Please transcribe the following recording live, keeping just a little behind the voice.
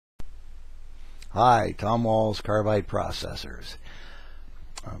Hi, Tom Walls, Carbide Processors.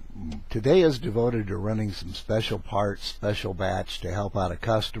 Today is devoted to running some special parts, special batch to help out a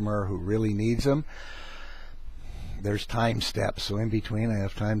customer who really needs them. There's time steps, so in between I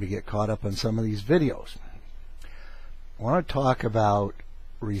have time to get caught up on some of these videos. I want to talk about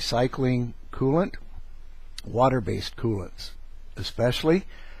recycling coolant, water-based coolants especially.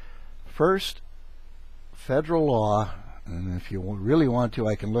 First, federal law, and if you really want to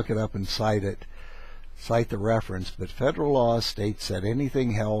I can look it up and cite the reference, but federal law states that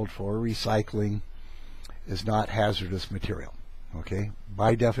anything held for recycling is not hazardous material, okay,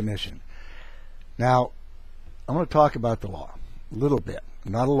 by definition. Now, I'm going to talk about the law a little bit.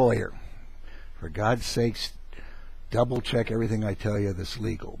 I'm not a lawyer. For God's sakes, double check everything I tell you that's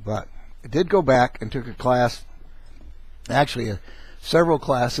legal. But I did go back and took a class, actually several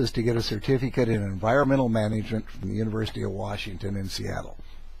classes, to get a certificate in environmental management from the University of Washington in Seattle.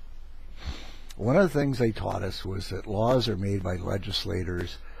 One of the things they taught us was that laws are made by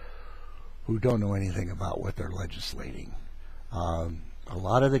legislators who don't know anything about what they're legislating. A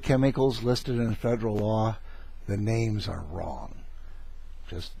lot of the chemicals listed in federal law, the names are wrong.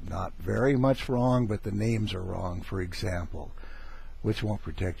 Just not very much wrong, but the names are wrong, for example, which won't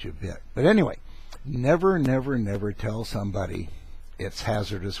protect you a bit. But anyway, never, never, never tell somebody it's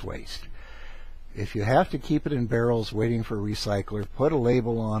hazardous waste. If you have to keep it in barrels waiting for a recycler, put a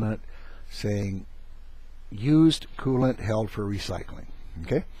label on it saying used coolant held for recycling.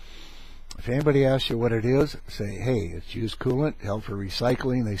 Okay? If anybody asks you what it is, say, hey, it's used coolant held for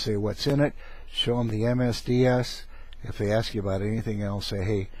recycling. They say, what's in it? Show them the MSDS. If they ask you about anything else, say,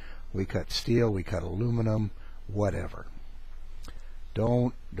 hey, we cut steel, we cut aluminum, whatever.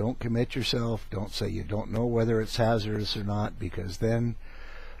 Don't commit yourself. Don't say you don't know whether it's hazardous or not, because then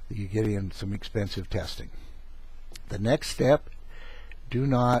you get in some expensive testing. The next step, do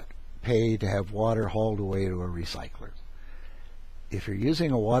not pay to have water hauled away to a recycler. If you're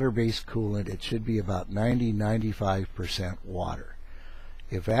using a water-based coolant, it should be about 90-95% water.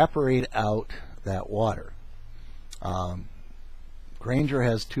 Evaporate out that water. Granger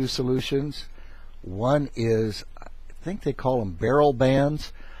has two solutions. One is, I think they call them barrel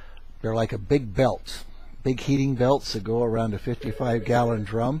bands. They're like a big belts, big heating belts that go around a 55-gallon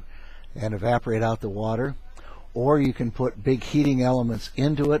drum and evaporate out the water. Or you can put big heating elements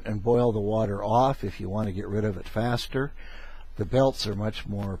into it and boil the water off if you want to get rid of it faster. The belts are much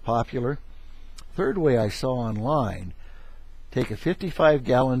more popular. Third way I saw online, take a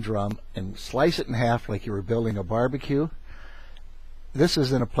 55-gallon drum and slice it in half like you were building a barbecue. This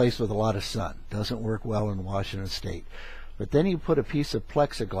is in a place with a lot of sun. Doesn't work well in Washington State. But then you put a piece of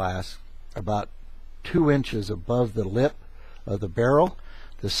plexiglass about 2 inches above the lip of the barrel.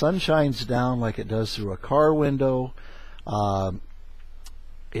 The sun shines down like it does through a car window.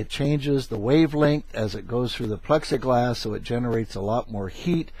 It changes the wavelength as it goes through the plexiglass, so it generates a lot more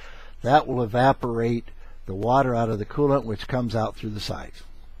heat. That will evaporate the water out of the coolant, which comes out through the sides.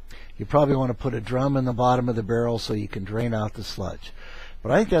 You probably want to put a drum in the bottom of the barrel so you can drain out the sludge.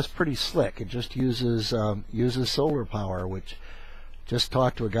 But I think that's pretty slick. It just uses solar power, which just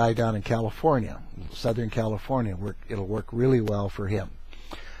talked to a guy down in California, Southern California. It'll work really well for him.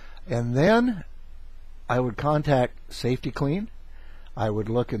 And then I would contact Safety Clean. I would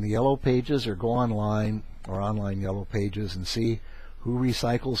look in the yellow pages or go online or online yellow pages and see who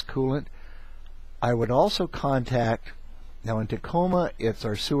recycles coolant. I would also contact, now in Tacoma it's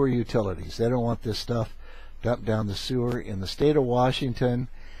our sewer utilities. They don't want this stuff dumped down the sewer. In the state of Washington,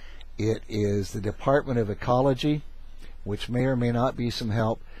 it is the Department of Ecology, which may or may not be some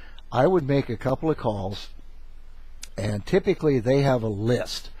help. I would make a couple of calls, and typically they have a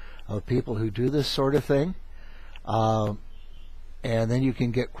list of people who do this sort of thing, and then you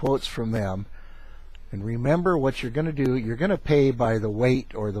can get quotes from them. And remember what you're going to do, you're going to pay by the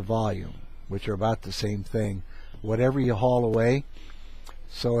weight or the volume, which are about the same thing, whatever you haul away.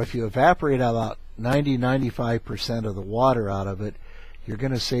 So if you evaporate about 90-95% of the water out of it, you're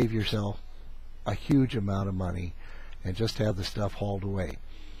going to save yourself a huge amount of money and just have the stuff hauled away.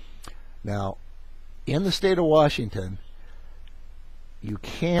 Now, in the state of Washington, you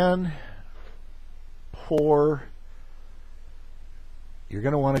can pour, you're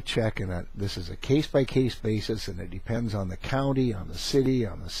going to want to check, and this is a case-by-case basis, and it depends on the county, on the city,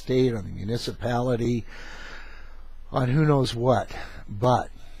 on the state, on the municipality, on who knows what. But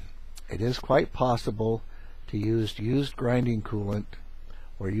it is quite possible to use used grinding coolant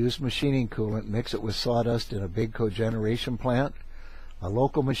or used machining coolant, mix it with sawdust in a big cogeneration plant. A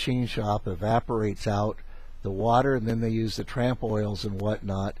local machine shop evaporates out the water, and then they use the tramp oils and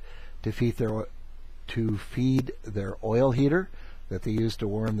whatnot to feed their oil heater that they use to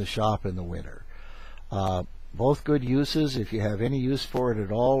warm the shop in the winter. Both good uses. If you have any use for it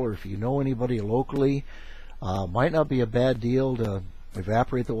at all, or if you know anybody locally, might not be a bad deal to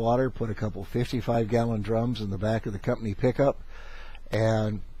evaporate the water, put a couple 55-gallon drums in the back of the company pickup,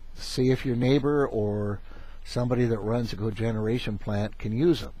 and see if your neighbor or somebody that runs a cogeneration plant can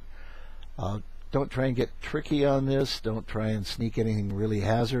use them. Don't try and get tricky on this. Don't try and sneak anything really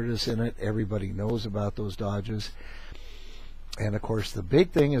hazardous in it. Everybody knows about those dodges. And of course, the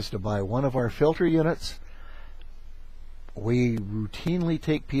big thing is to buy one of our filter units. We routinely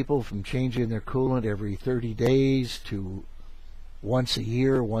take people from changing their coolant every 30 days to once a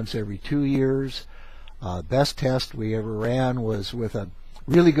year, once every 2 years. Best test we ever ran was with a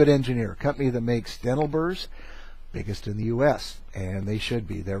really good engineer, a company that makes dental burrs, biggest in the U.S., and they should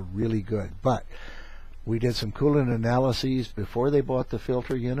be. They're really good. But we did some coolant analyses before they bought the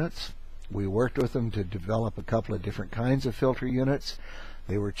filter units. We worked with them to develop a couple of different kinds of filter units.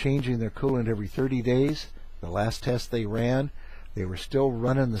 They were changing their coolant every 30 days. The last test they ran, they were still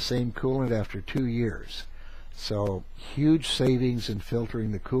running the same coolant after 2 years. So huge savings in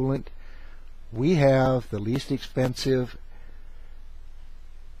filtering the coolant. We have the least expensive,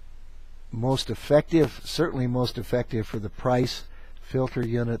 most effective, certainly most effective for the price, filter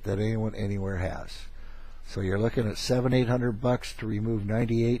unit that anyone anywhere has. So you're looking at $700-800 to remove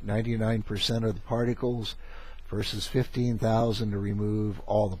 99% of the particles versus $15,000 to remove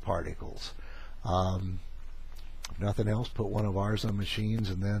all the particles. If nothing else, put one of ours on machines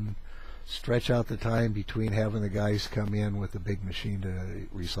and then stretch out the time between having the guys come in with the big machine to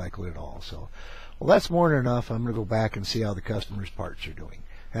recycle it all. So, well, that's more than enough. I'm going to go back and see how the customers' parts are doing.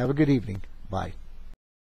 Have a good evening. Bye.